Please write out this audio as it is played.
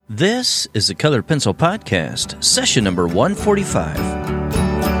This is the Colored Pencil Podcast, session number 145.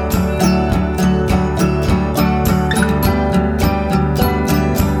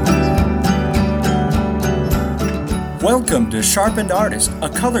 Welcome to Sharpened Artist, a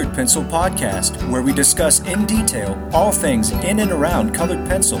colored pencil podcast, where we discuss in detail all things in and around colored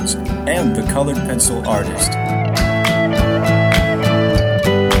pencils and the colored pencil artist.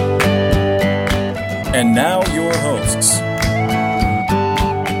 And now your hosts,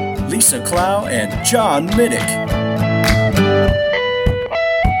 Lisa Clow and John Middick.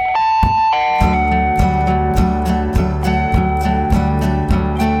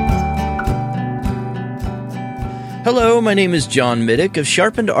 Hello, my name is John Middick of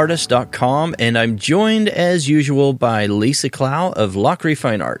SharpenedArtist.com, and I'm joined as usual by Lisa Clow of Lockery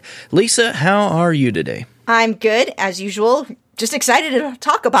Fine Art. Lisa, how are you today? I'm good, as usual. Just excited to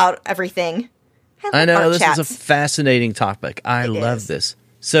talk about everything. I know, this is a fascinating topic. I love this.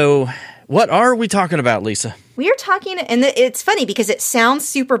 So, what are we talking about, Lisa? We are talking, and it's funny because it sounds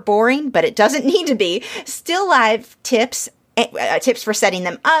super boring, but it doesn't need to be. Still life tips. Tips for setting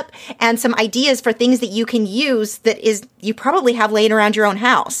them up, and some ideas for things that you can use that is you probably have laying around your own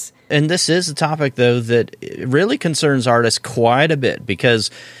house. And this is a topic, though, that really concerns artists quite a bit,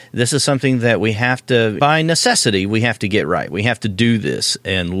 because this is something that we have to, by necessity, we have to get right. We have to do this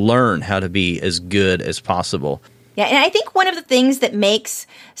and learn how to be as good as possible. Yeah, and I think one of the things that makes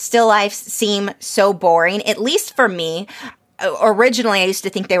still lifes seem so boring, at least for me, originally I used to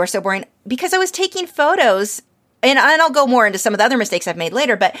think they were so boring because I was taking photos. And I'll go more into some of the other mistakes I've made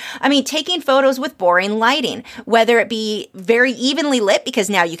later, but I mean, taking photos with boring lighting, whether it be very evenly lit, because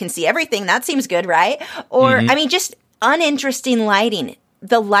now you can see everything, that seems good, right? Or, I mean, just uninteresting lighting.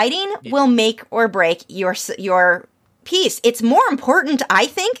 The lighting will make or break your piece. It's more important, I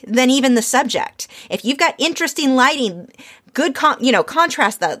think, than even the subject. If you've got interesting lighting, good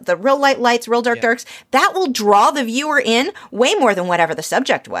contrast, the real light lights, real dark darks, that will draw the viewer in way more than whatever the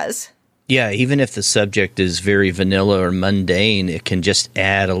subject was. Yeah, even if the subject is very vanilla or mundane, it can just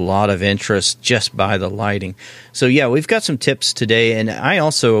add a lot of interest just by the lighting. So yeah, we've got some tips today, and I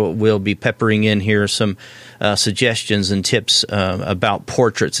also will be peppering in here some suggestions and tips about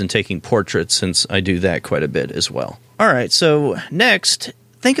portraits and taking portraits, since I do that quite a bit as well. All right, so next,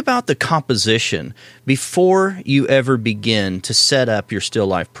 think about the composition before you ever begin to set up your still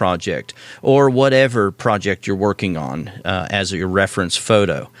life project or whatever project you're working on as your reference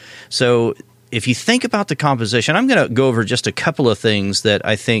photo. So if you think about the composition, I'm going to go over just a couple of things that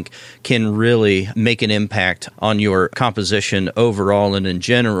I think can really make an impact on your composition overall and in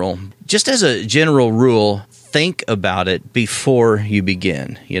general. Just as a general rule, think about it before you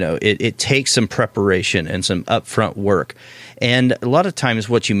begin. You know, it takes some preparation and some upfront work. And a lot of times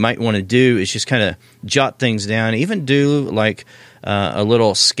what you might want to do is just kind of jot things down, even do like a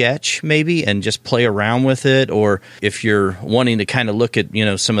little sketch maybe and just play around with it. Or if you're wanting to kind of look at,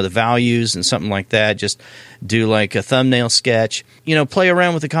 some of the values and something like that, just do like a thumbnail sketch, play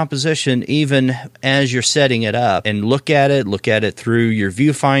around with the composition even as you're setting it up, and look at it through your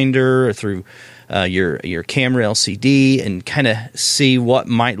viewfinder or through your camera LCD, and kind of see what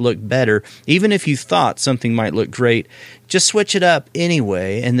might look better. Even if you thought something might look great, just switch it up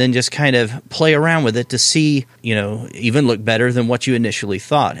anyway, and then just kind of play around with it to see, even look better than what you initially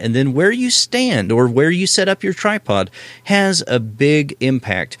thought. And then where you stand or where you set up your tripod has a big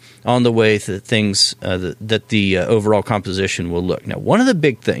impact on the way that things, that the overall composition will look. Now, one of the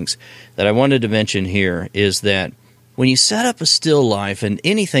big things that I wanted to mention here is that when you set up a still life and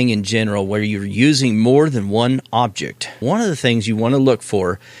anything in general where you're using more than one object, one of the things you want to look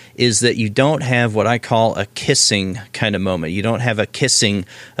for is that you don't have what I call a kissing kind of moment. You don't have a kissing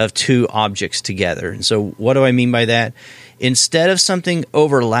of two objects together. And so what do I mean by that? Instead of something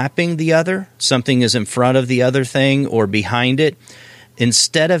overlapping the other, something is in front of the other thing or behind it,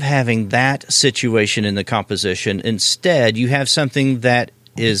 instead of having that situation in the composition, instead you have something that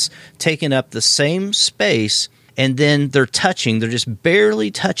is taking up the same space, and then they're just barely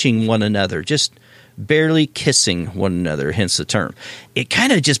touching one another, just barely kissing one another, hence the term. It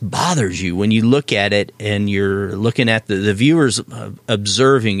kind of just bothers you when you look at it and you're looking at the viewers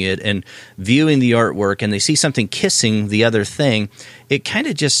observing it and viewing the artwork, and they see something kissing the other thing. It kind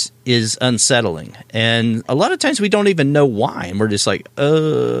of just is unsettling. And a lot of times we don't even know why. And we're just like,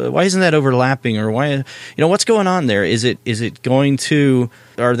 why isn't that overlapping? Or why, what's going on there?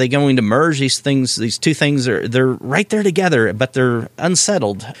 Are they going to merge these things? These two things they're right there together, but they're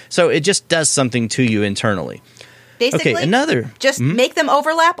unsettled. So it just does something to you internally. Basically, okay, just make them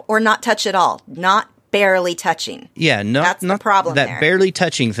overlap or not touch at all. Not barely touching. Yeah, That's the problem that there. barely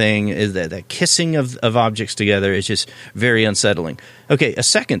touching thing is that kissing of objects together is just very unsettling. Okay, a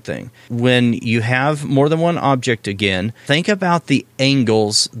second thing, when you have more than one object again, think about the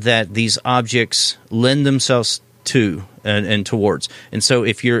angles that these objects lend themselves to and towards. And so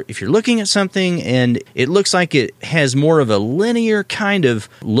if you're looking at something and it looks like it has more of a linear kind of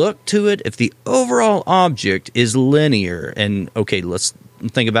look to it, if the overall object is linear, and okay, let's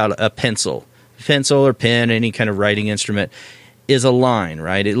think about a pencil or pen, any kind of writing instrument, is a line,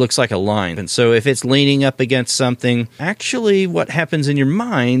 right? It looks like a line. And so if it's leaning up against something, actually what happens in your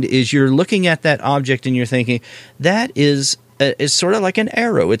mind is you're looking at that object and you're thinking, that is sort of like an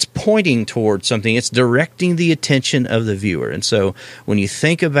arrow. It's pointing towards something. It's directing the attention of the viewer. And so when you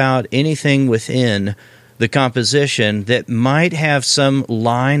think about anything within the composition that might have some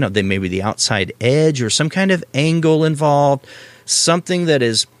line, of maybe the outside edge or some kind of angle involved, something that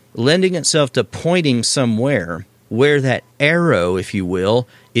is lending itself to pointing somewhere where that arrow, if you will,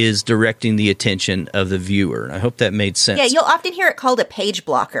 is directing the attention of the viewer. I hope that made sense. Yeah, you'll often hear it called a page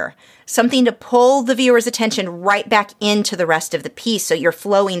blocker, something to pull the viewer's attention right back into the rest of the piece so you're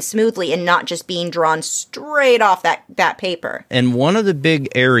flowing smoothly and not just being drawn straight off that paper. And one of the big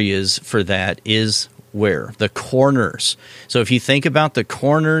areas for that is where? The corners. So if you think about the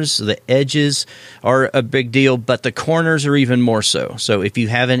corners, the edges are a big deal, but the corners are even more so. So if you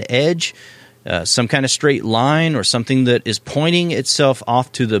have an edge, some kind of straight line or something that is pointing itself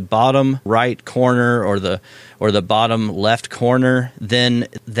off to the bottom right corner or the bottom left corner, then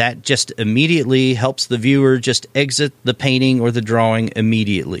that just immediately helps the viewer just exit the painting or the drawing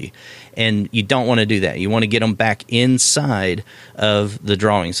immediately. And you don't want to do that. You want to get them back inside of the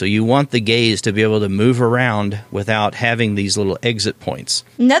drawing. So you want the gaze to be able to move around without having these little exit points.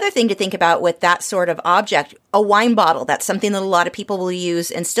 Another thing to think about with that sort of object, a wine bottle, that's something that a lot of people will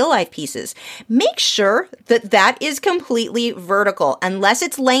use in still life pieces. Make sure that is completely vertical. Unless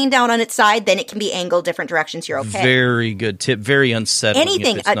it's laying down on its side, then it can be angled different directions. You're okay. Very good tip. Very unsettling.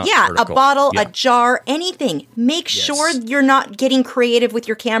 Anything. If it's not A vertical. bottle, Yeah. a jar, anything. Make sure you're not getting creative with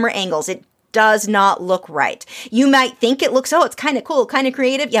your camera angles. It does not look right. You might think it looks, it's kind of cool, kind of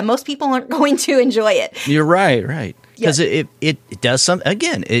creative. Yeah, most people aren't going to enjoy it. You're right. Because it does something,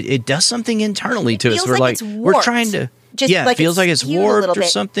 again, it does something internally to us. feels We're like it's we're trying to, Just it like feels it's like it's skewed a warped little or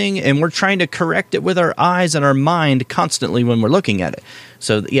bit. something, and we're trying to correct it with our eyes and our mind constantly when we're looking at it.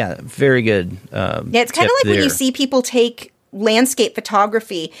 So, yeah, very good. Yeah, it's kind of like when you see people take landscape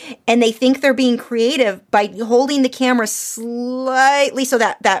photography and they think they're being creative by holding the camera slightly so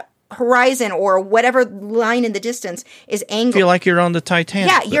that horizon or whatever line in the distance is angled. Feel like you're on the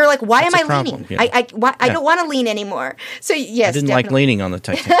Titanic. Yeah, you're like, why am that's I a problem, leaning? you know? I don't want to lean anymore. So yes, I didn't definitely. like leaning on the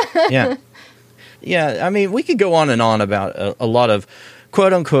Titanic. Yeah. Yeah, I mean, we could go on and on about a lot of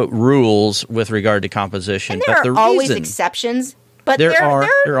quote-unquote rules with regard to composition. And there but are the always reason, exceptions, but There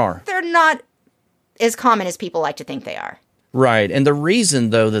they're are. They're not as common as people like to think they are. Right. And the reason,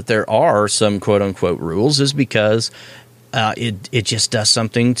 though, that there are some quote-unquote rules is because it just does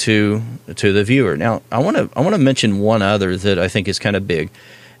something to the viewer. Now, I want to mention one other that I think is kind of big,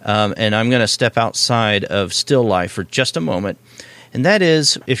 and I'm going to step outside of still life for just a moment. And that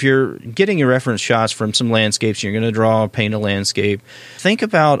is, if you're getting your reference shots from some landscapes, you're going to paint a landscape, think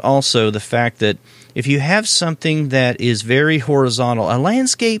about also the fact that if you have something that is very horizontal, a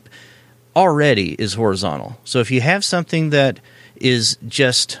landscape already is horizontal. So if you have something that is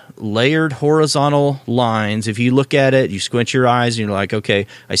just layered horizontal lines, if you look at it, you squint your eyes, and you're like, okay,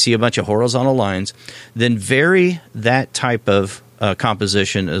 I see a bunch of horizontal lines, then vary that type of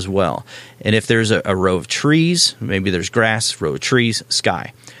composition as well. And if there's a row of trees, maybe there's grass, row of trees,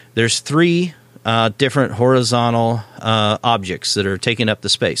 sky. There's three different horizontal objects that are taking up the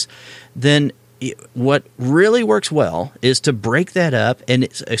space. Then what really works well is to break that up, and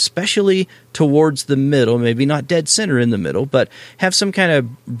especially towards the middle, maybe not dead center in the middle, but have some kind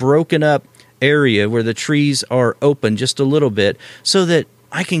of broken up area where the trees are open just a little bit so that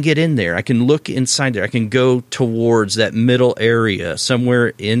I can get in there. I can look inside there. I can go towards that middle area,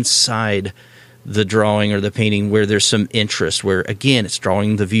 somewhere inside the drawing or the painting where there's some interest, where, again, it's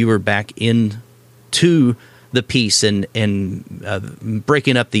drawing the viewer back into the piece and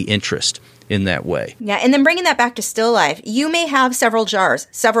breaking up the interest in that way. Yeah, and then bringing that back to still life, you may have several jars,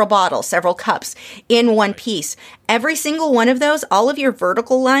 several bottles, several cups in one piece. Every single one of those, all of your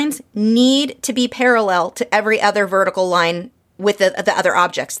vertical lines need to be parallel to every other vertical line with the other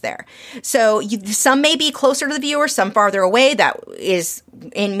objects there. So some may be closer to the viewer, some farther away. That is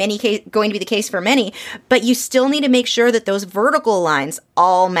in many cases going to be the case for many, but you still need to make sure that those vertical lines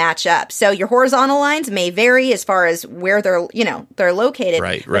all match up. So your horizontal lines may vary as far as where they're located.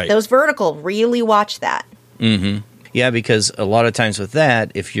 Right. But those vertical, really watch that. Mm-hmm. Yeah, because a lot of times with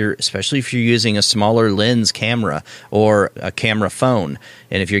that, especially if you're using a smaller lens camera or a camera phone,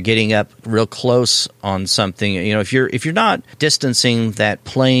 and if you're getting up real close on something, if you're not distancing that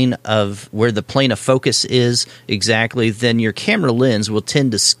plane of where the plane of focus is exactly, then your camera lens will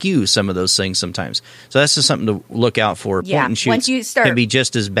tend to skew some of those things sometimes. So that's just something to look out for. Yeah, point and shoot once you start, can be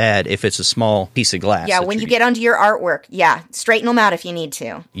just as bad if it's a small piece of glass. Yeah, when you get onto your artwork, straighten them out if you need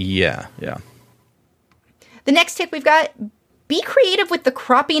to. Yeah. The next tip we've got, be creative with the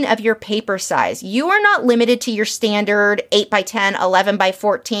cropping of your paper size. You are not limited to your standard 8 by 10, 11 by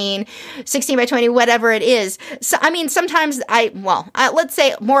 14, 16 by 20, whatever it is. So, sometimes let's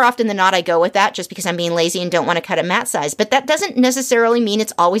say more often than not, I go with that just because I'm being lazy and don't want to cut a mat size. But that doesn't necessarily mean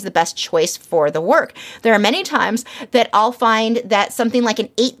it's always the best choice for the work. There are many times that I'll find that something like an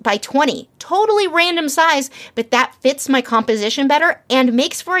 8 by 20, totally random size, but that fits my composition better and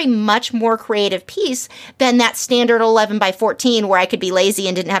makes for a much more creative piece than that standard 11 by 14 where I could be lazy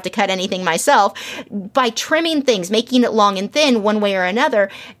and didn't have to cut anything myself. By trimming things, making it long and thin one way or another,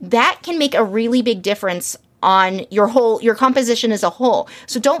 that can make a really big difference on your composition as a whole.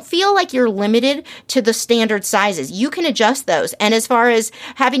 So don't feel like you're limited to the standard sizes. You can adjust those. And as far as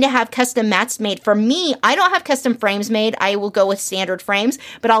having to have custom mats made, for me, I don't have custom frames made. I will go with standard frames,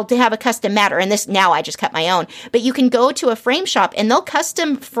 but I'll have a custom mat, and this now I just cut my own. But you can go to a frame shop and they'll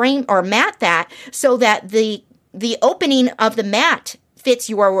custom frame or mat that so that the opening of the mat fits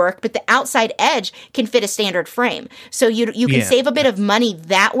your work, but the outside edge can fit a standard frame. So you can save a bit of money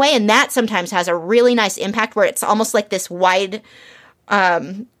that way, and that sometimes has a really nice impact where it's almost like this wide,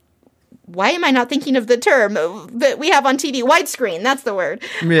 why am I not thinking of the term that we have on TV? Widescreen, that's the word.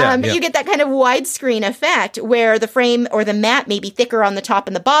 You get that kind of widescreen effect where the frame or the mat may be thicker on the top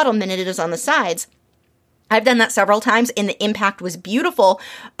and the bottom than it is on the sides. I've done that several times, and the impact was beautiful.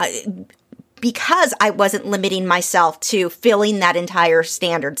 Because I wasn't limiting myself to filling that entire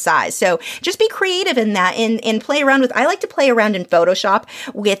standard size. So just be creative in that and play around with, I like to play around in Photoshop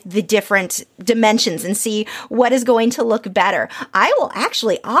with the different dimensions and see what is going to look better. I will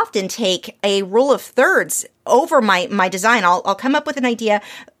actually often take a rule of thirds over my design. I'll come up with an idea,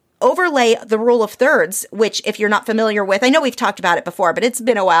 overlay the rule of thirds, which if you're not familiar with, I know we've talked about it before, but it's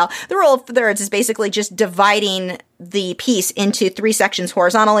been a while. The rule of thirds is basically just dividing the piece into 3 sections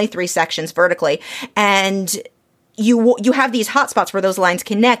horizontally, 3 sections vertically. And you have these hot spots where those lines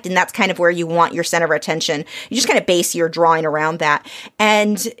connect, and that's kind of where you want your center of attention. You just kind of base your drawing around that.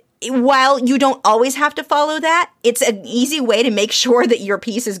 And while you don't always have to follow that, it's an easy way to make sure that your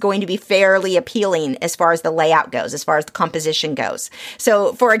piece is going to be fairly appealing as far as the layout goes, as far as the composition goes.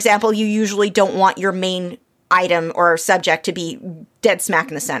 So, for example, you usually don't want your main item or subject to be dead smack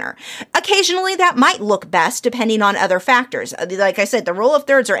in the center. Occasionally that might look best depending on other factors. Like I said, the rule of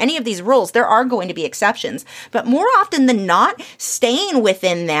thirds or any of these rules, there are going to be exceptions, but more often than not, staying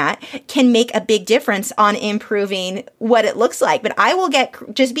within that can make a big difference on improving what it looks like. But I will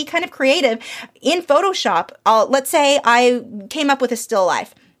just be kind of creative in Photoshop. Let's say I came up with a still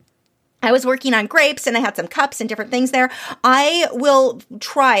life. I was working on grapes and I had some cups and different things there. I will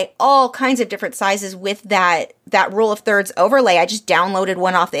try all kinds of different sizes with that rule of thirds overlay. I just downloaded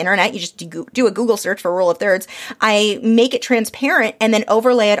one off the internet. You just do a Google search for rule of thirds. I make it transparent and then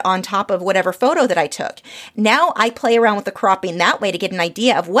overlay it on top of whatever photo that I took. Now I play around with the cropping that way to get an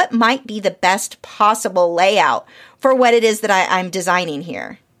idea of what might be the best possible layout for what it is that I'm designing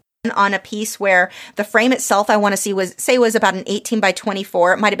here. On a piece where the frame itself I want to see was about an 18 by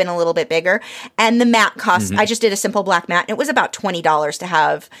 24. It might have been a little bit bigger. And the mat cost, I just did a simple black mat, and it was about $20 to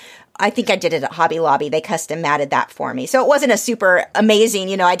have. I think I did it at Hobby Lobby. They custom matted that for me. So it wasn't a super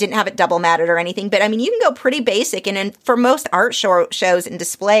amazing, I didn't have it double matted or anything. But you can go pretty basic. And for most art shows and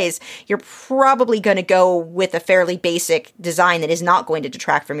displays, you're probably going to go with a fairly basic design that is not going to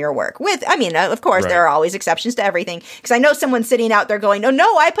detract from your work. Of course, There are always exceptions to everything. Because I know someone sitting out there going, oh,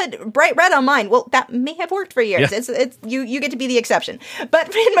 no, I put bright red on mine. Well, that may have worked for yours. Yeah. You get to be the exception.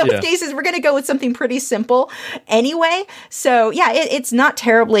 But in most cases, we're going to go with something pretty simple anyway. So, it's not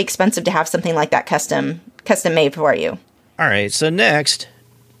terribly expensive to have something like that custom made for you. All right. So next,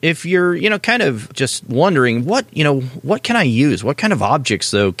 if you're, kind of just wondering what can I use? What kind of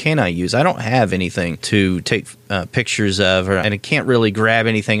objects though can I use? I don't have anything to take pictures of, and I can't really grab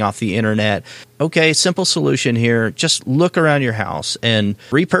anything off the internet. okay, simple solution here. Just look around your house and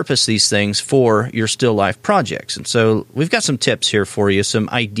repurpose these things for your still life projects. And so we've got some tips here for you, some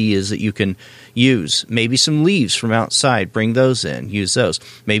ideas that you can use. Maybe some leaves from outside, bring those in, use those.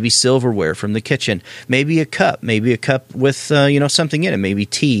 Maybe silverware from the kitchen. Maybe a cup with something in it. Maybe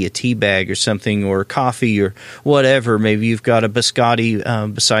tea, a tea bag or something, or coffee or whatever. Maybe you've got a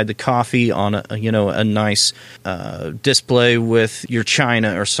biscotti beside the coffee on a nice display with your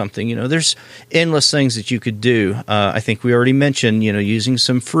china or something. There's endless things that you could do. I think we already mentioned, using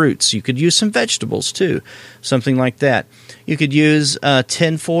some fruits. You could use some vegetables too, something like that. You could use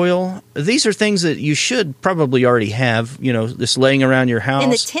tin foil. These are things that you should probably already have, this laying around your house.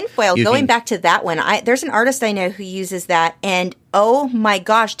 And the tin foil, going back to that one, there's an artist I know who uses that, and oh my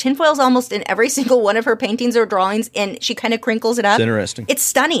gosh, tin foil's almost in every single one of her paintings or drawings, and she kind of crinkles it up. It's interesting. It's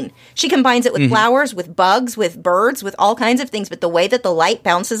stunning. She combines it with flowers, with bugs, with birds, with all kinds of things, but the way that the light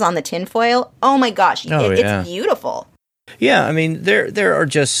bounces on the tin foil, oh my gosh, it's beautiful. Yeah, I mean,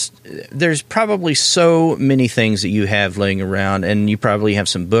 there's probably so many things that you have laying around, and you probably have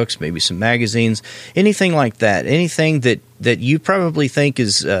some books, maybe some magazines, anything like that, anything that you probably think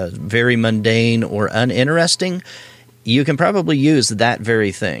is very mundane or uninteresting. You can probably use that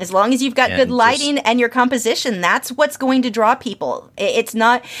very thing. As long as you've got good lighting and your composition, that's what's going to draw people. It's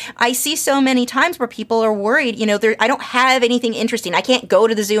not, I see so many times where people are worried, I don't have anything interesting. I can't go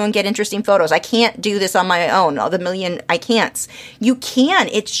to the zoo and get interesting photos. I can't do this on my own. All the million I can'ts. You can.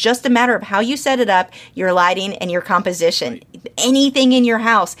 It's just a matter of how you set it up, your lighting and your composition. Anything in your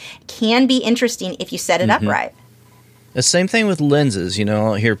house can be interesting if you set it up right. The same thing with lenses.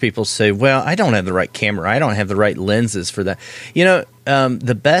 I'll hear people say, well, I don't have the right camera. I don't have the right lenses for that.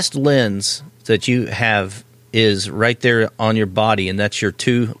 The best lens that you have is right there on your body, and that's your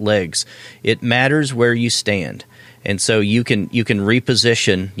two legs. It matters where you stand. And so you can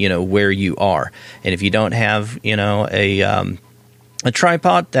reposition, where you are. And if you don't have, a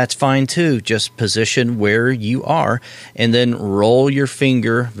tripod, that's fine too. Just position where you are and then roll your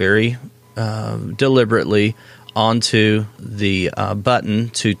finger very deliberately onto the button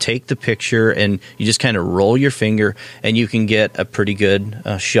to take the picture, and you just kind of roll your finger and you can get a pretty good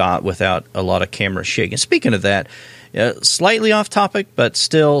shot without a lot of camera shaking. Speaking of that, slightly off topic, but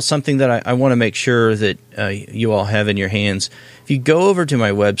still something that I want to make sure that you all have in your hands. If you go over to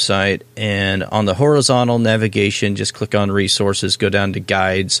my website and on the horizontal navigation, just click on resources, go down to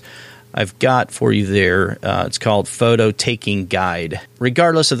guides. I've got for you there, it's called Photo Taking Guide.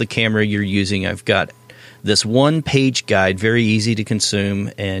 Regardless of the camera you're using, I've got this one-page guide, very easy to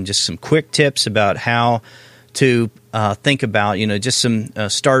consume, and just some quick tips about how to think about, just some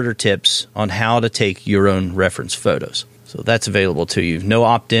starter tips on how to take your own reference photos. So that's available to you. No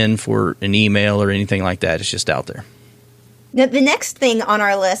opt-in for an email or anything like that. It's just out there. Now, the next thing on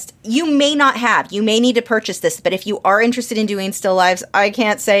our list, you may not have. You may need to purchase this, but if you are interested in doing still lives, I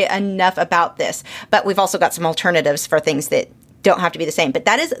can't say enough about this. But we've also got some alternatives for things that don't have to be the same. But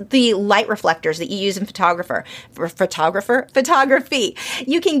that is the light reflectors that you use in photography.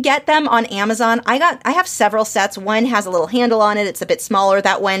 You can get them on Amazon. I have several sets. One has a little handle on it. It's a bit smaller.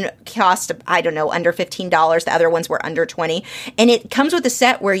 That one cost, under $15. The other ones were under $20. And it comes with a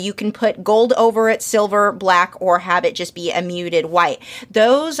set where you can put gold over it, silver, black, or have it just be a muted white.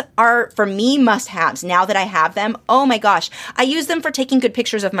 Those are, for me, must-haves. Now that I have them, oh my gosh. I use them for taking good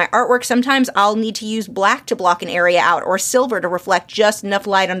pictures of my artwork. Sometimes I'll need to use black to block an area out, or silver to reflect just enough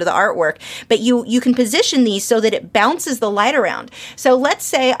light onto the artwork. But you can position these so that it bounces the light around. So let's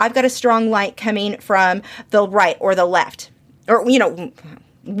say I've got a strong light coming from the right or the left, or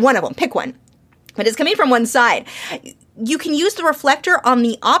one of them, pick one, but it's coming from one side. You can use the reflector on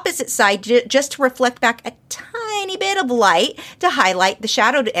the opposite side just to reflect back a tiny bit of light to highlight the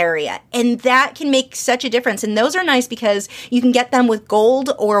shadowed area. And that can make such a difference. And those are nice because you can get them with gold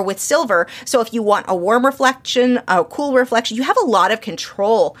or with silver. So if you want a warm reflection, a cool reflection, you have a lot of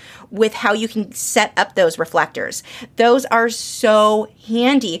control with how you can set up those reflectors. Those are so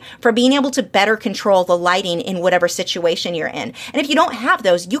handy for being able to better control the lighting in whatever situation you're in. And if you don't have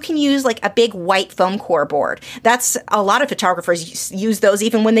those, you can use like a big white foam core board. That's a lot of photographers use those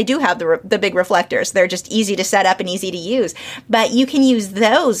even when they do have the big reflectors. They're just easy to set up and easy to use. But you can use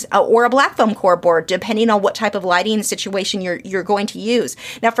those or a black foam core board depending on what type of lighting situation you're going to use.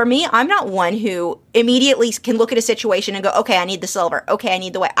 Now for me, I'm not one who immediately can look at a situation and go, okay, I need the silver. Okay, I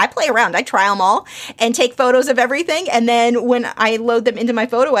need the white. I play play around. I try them all and take photos of everything. And then when I load them into my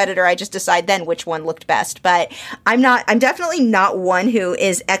photo editor, I just decide then which one looked best. But I'm definitely not one who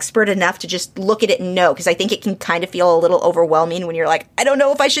is expert enough to just look at it and know, because I think it can kind of feel a little overwhelming when you're like, I don't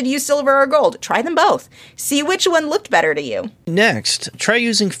know if I should use silver or gold. Try them both. See which one looked better to you. Next, try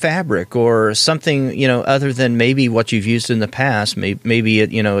using fabric or something, other than maybe what you've used in the past. Maybe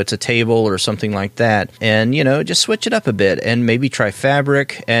it's a table or something like that. And, just switch it up a bit and maybe try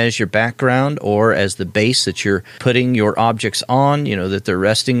fabric as your background or as the base that you're putting your objects on, that they're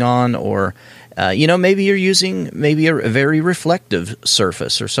resting on, or maybe you're using a very reflective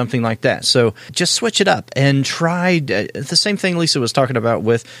surface or something like that. So just switch it up and try the same thing Lisa was talking about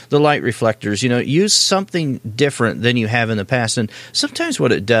with the light reflectors. Use something different than you have in the past. And sometimes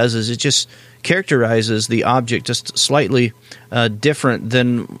what it does is it just characterizes the object just slightly different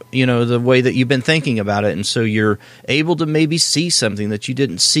than, the way that you've been thinking about it. And so you're able to maybe see something that you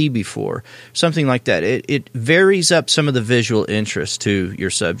didn't see before, something like that. It varies up some of the visual interest to your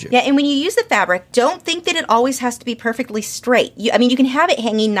subject. Yeah, and when you use the fabric, don't think that it always has to be perfectly straight. You can have it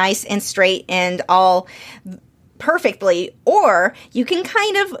hanging nice and straight and all perfectly, or you can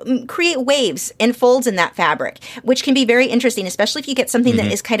kind of create waves and folds in that fabric, which can be very interesting, especially if you get something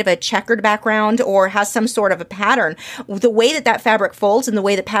that is kind of a checkered background or has some sort of a pattern. The way that fabric folds and the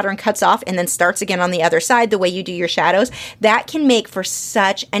way the pattern cuts off and then starts again on the other side, the way you do your shadows, that can make for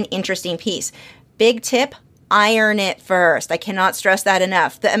such an interesting piece. Big tip: iron it first. I cannot stress that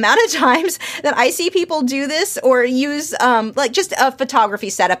enough. The amount of times that I see people do this or use just a photography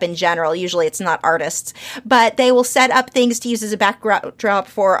setup in general, usually it's not artists, but they will set up things to use as a backdrop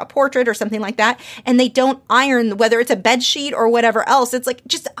for a portrait or something like that, and they don't iron, whether it's a bed sheet or whatever else. It's like,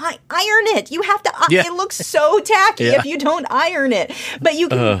 just iron it. You have to, it looks so tacky if you don't iron it. But you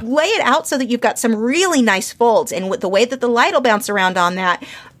can lay it out so that you've got some really nice folds, and with the way that the light will bounce around on that,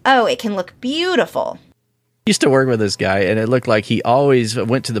 it can look beautiful. Used to work with this guy, and it looked like he always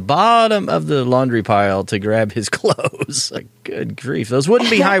went to the bottom of the laundry pile to grab his clothes. Like, good grief. Those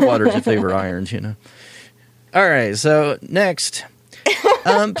wouldn't be high waters if they were ironed, All right, so next,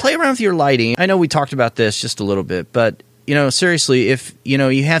 play around with your lighting. I know we talked about this just a little bit, but, seriously, if,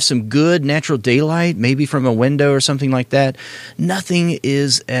 you have some good natural daylight, maybe from a window or something like that, nothing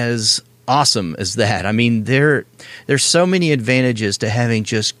is as awesome as that. There's so many advantages to having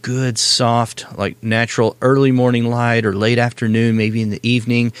just good, soft, like natural early morning light or late afternoon, maybe in the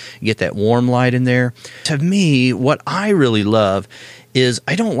evening. You get that warm light in there. To me, what I really love is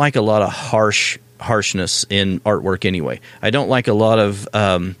I don't like a lot of harshness in artwork anyway. I don't like a lot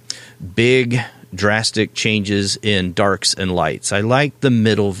of big, drastic changes in darks and lights. I like the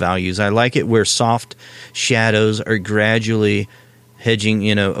middle values. I like it where soft shadows are gradually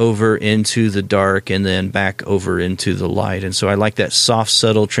hedging, over into the dark and then back over into the light. And so I like that soft,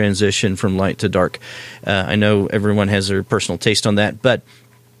 subtle transition from light to dark. I know everyone has their personal taste on that, but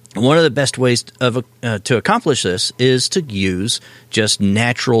one of the best ways to accomplish this is to use just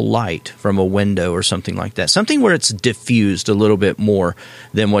natural light from a window or something like that. Something where it's diffused a little bit more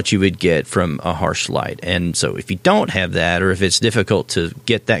than what you would get from a harsh light. And so if you don't have that, or if it's difficult to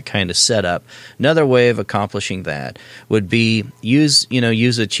get that kind of setup, another way of accomplishing that would be use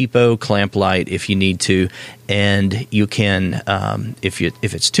a cheapo clamp light if you need to. And you can, if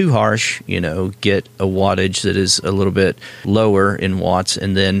it's too harsh, get a wattage that is a little bit lower in watts,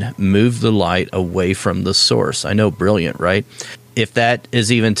 and then move the light away from the source. I know, brilliant, right? If that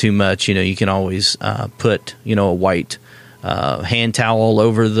is even too much, you can always put, a white hand towel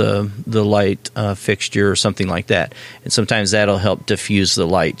over the light fixture or something like that. And sometimes that'll help diffuse the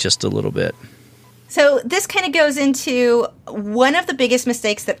light just a little bit. So this kind of goes into one of the biggest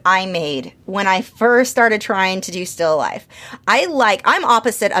mistakes that I made when I first started trying to do still life. I'm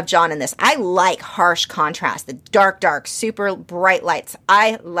opposite of John in this. I like harsh contrast, the dark, super bright lights.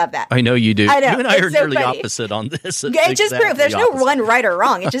 I love that. I know you do. I know. You and I are so nearly funny. Opposite on this. It just proves there's no one right or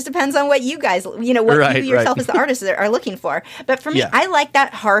wrong. It just depends on what you guys, what you yourself as the artist are looking for. But for me, I like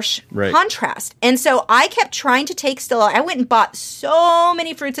that harsh contrast. And so I kept trying to take still. I went and bought so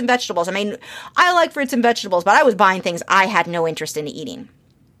many fruits and vegetables. I like fruits and vegetables, but I was buying things I had no interest in eating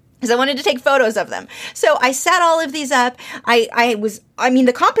because I wanted to take photos of them. So I set all of these up.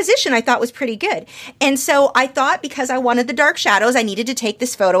 The composition I thought was pretty good. And so I thought because I wanted the dark shadows, I needed to take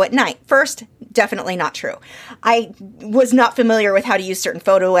this photo at night. First, definitely not true. I was not familiar with how to use certain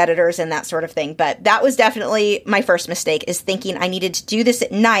photo editors and that sort of thing, but that was definitely my first mistake, is thinking I needed to do this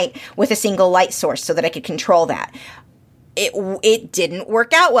at night with a single light source so that I could control that. it didn't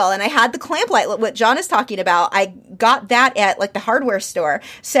work out well. And I had the clamp light, what John is talking about. I got that at like the hardware store.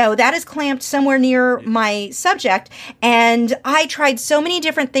 So that is clamped somewhere near my subject. And I tried so many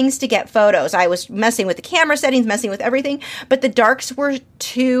different things to get photos. I was messing with the camera settings, messing with everything, but the darks were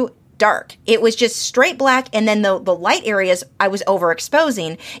too dark. It was just straight black, and then the light areas I was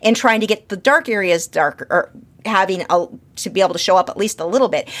overexposing and trying to get the dark areas darker, or having to be able to show up at least a little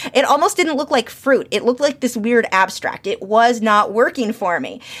bit. It almost didn't look like fruit. It looked like this weird abstract. It was not working for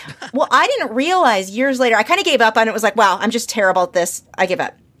me. Well, I didn't realize years later, I kind of gave up on it. It was like, wow, I'm just terrible at this. I give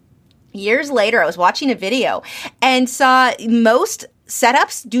up. Years later, I was watching a video and saw most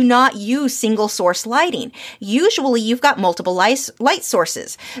setups do not use single source lighting. Usually you've got multiple light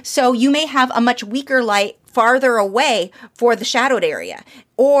sources. So you may have a much weaker light farther away for the shadowed area.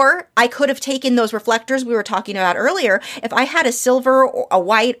 Or I could have taken those reflectors we were talking about earlier. If I had a silver, or a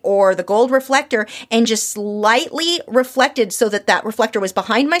white, or the gold reflector and just slightly reflected so that that reflector was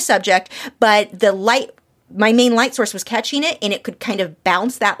behind my subject, but the light, my main light source, was catching it, and it could kind of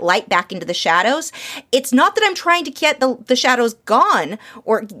bounce that light back into the shadows. It's not that I'm trying to get the shadows gone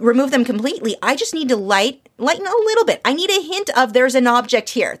or remove them completely. I just need to lighten a little bit. I need a hint of there's an object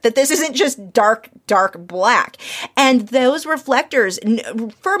here, that this isn't just dark black. And those reflectors,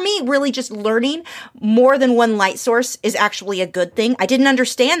 for me, really just learning more than one light source is actually a good thing. I didn't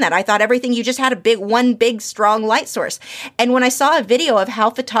understand that. I thought everything, you just had one big, strong light source. And when I saw a video of how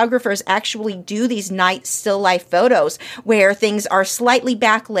photographers actually do these night still life photos where things are slightly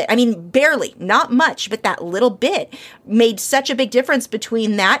backlit, I mean, barely, not much, but that little bit made such a big difference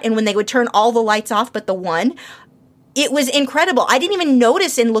between that and when they would turn all the lights off but the one. It was incredible. I didn't even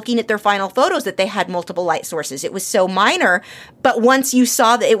notice in looking at their final photos that they had multiple light sources. It was so minor, but once you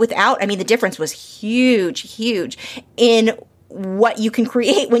saw it without, I mean, the difference was huge in what you can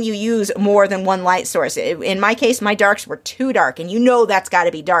create when you use more than one light source. In my case, my darks were too dark, and you know that's got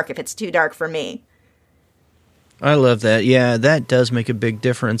to be dark if it's too dark for me. I love that. Yeah, that does make a big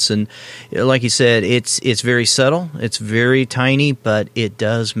difference. And like you said, it's very subtle. It's very tiny, but it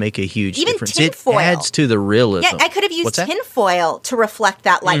does make a huge difference. Tin foil. It adds to the realism. Yeah, I could have used tin foil to reflect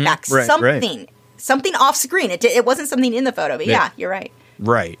that light back. Something off screen. It wasn't something in the photo, but yeah, you're right.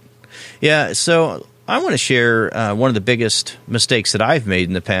 Right. Yeah, so I want to share one of the biggest mistakes that I've made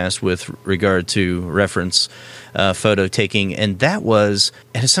in the past with regard to reference photo taking, and that was,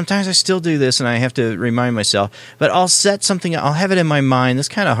 and sometimes I still do this and I have to remind myself, but I'll set something, I'll have it in my mind. This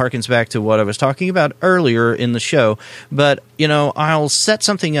kind of harkens back to what I was talking about earlier in the show, but I'll set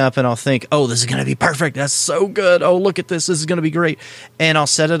something up and I'll think, oh, this is going to be perfect. That's so good. Oh, look at this. This is going to be great. And I'll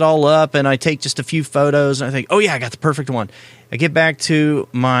set it all up and I take just a few photos and I think, oh yeah, I got the perfect one. I get back to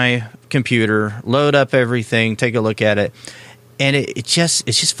my computer, load up everything, take a look at it, and it's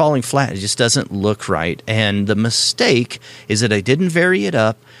just falling flat. It just doesn't look right. And the mistake is that I didn't vary it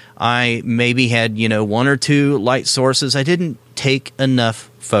up. I maybe had, one or two light sources. I didn't take enough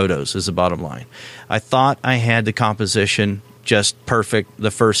photos is the bottom line. I thought I had the composition just perfect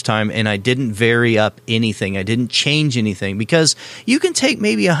the first time, and I didn't vary up anything. I didn't change anything, because you can take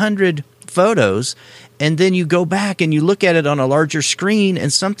maybe 100 photos and then you go back and you look at it on a larger screen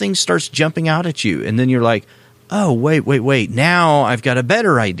and something starts jumping out at you, and then you're like, oh, wait, now I've got a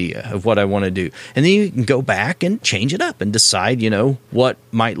better idea of what I want to do. And then you can go back and change it up and decide, what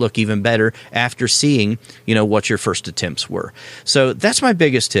might look even better after seeing, what your first attempts were. So that's my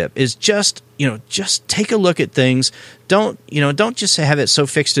biggest tip, is just take a look at things. Don't just have it so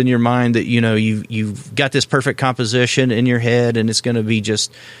fixed in your mind that, you've got this perfect composition in your head and it's going to be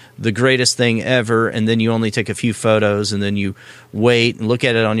just the greatest thing ever, and then you only take a few photos and then you wait and look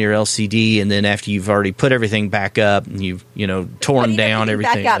at it on your LCD, and then after you've already put everything back up and you've torn down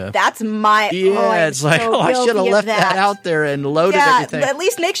everything back up. That's my it's like, I should have left that out there and loaded everything. At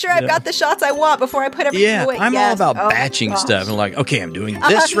least make sure I've got the shots I want before I put everything away. I'm all about batching stuff. I'm like, okay, I'm doing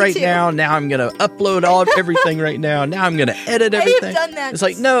this right now. Now I'm going to upload everything right now. Now I'm going to edit everything. I've done that. It's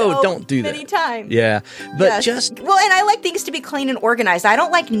like, no, don't do that. Many times. Yeah, but and I like things to be clean and organized. I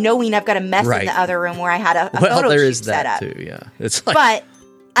don't like knowing I've got a mess in the other room where I had a photo there shoot is that set up. Too. Yeah, it's like, but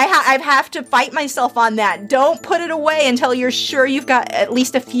I have to fight myself on that. Don't put it away until you're sure you've got at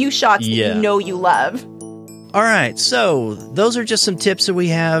least a few shots that you love. All right, so those are just some tips that we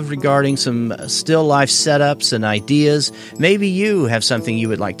have regarding some still life setups and ideas. Maybe you have something you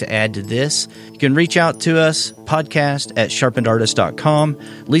would like to add to this. You can reach out to us, podcast@sharpenedartist.com.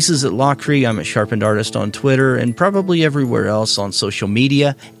 Lisa's at Lockree. I'm at Sharpened Artist on Twitter and probably everywhere else on social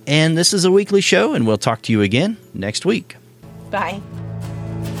media. And this is a weekly show, and we'll talk to you again next week. Bye.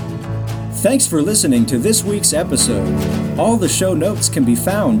 Thanks for listening to this week's episode. All the show notes can be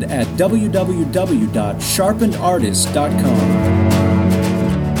found at www.sharpenedartist.com.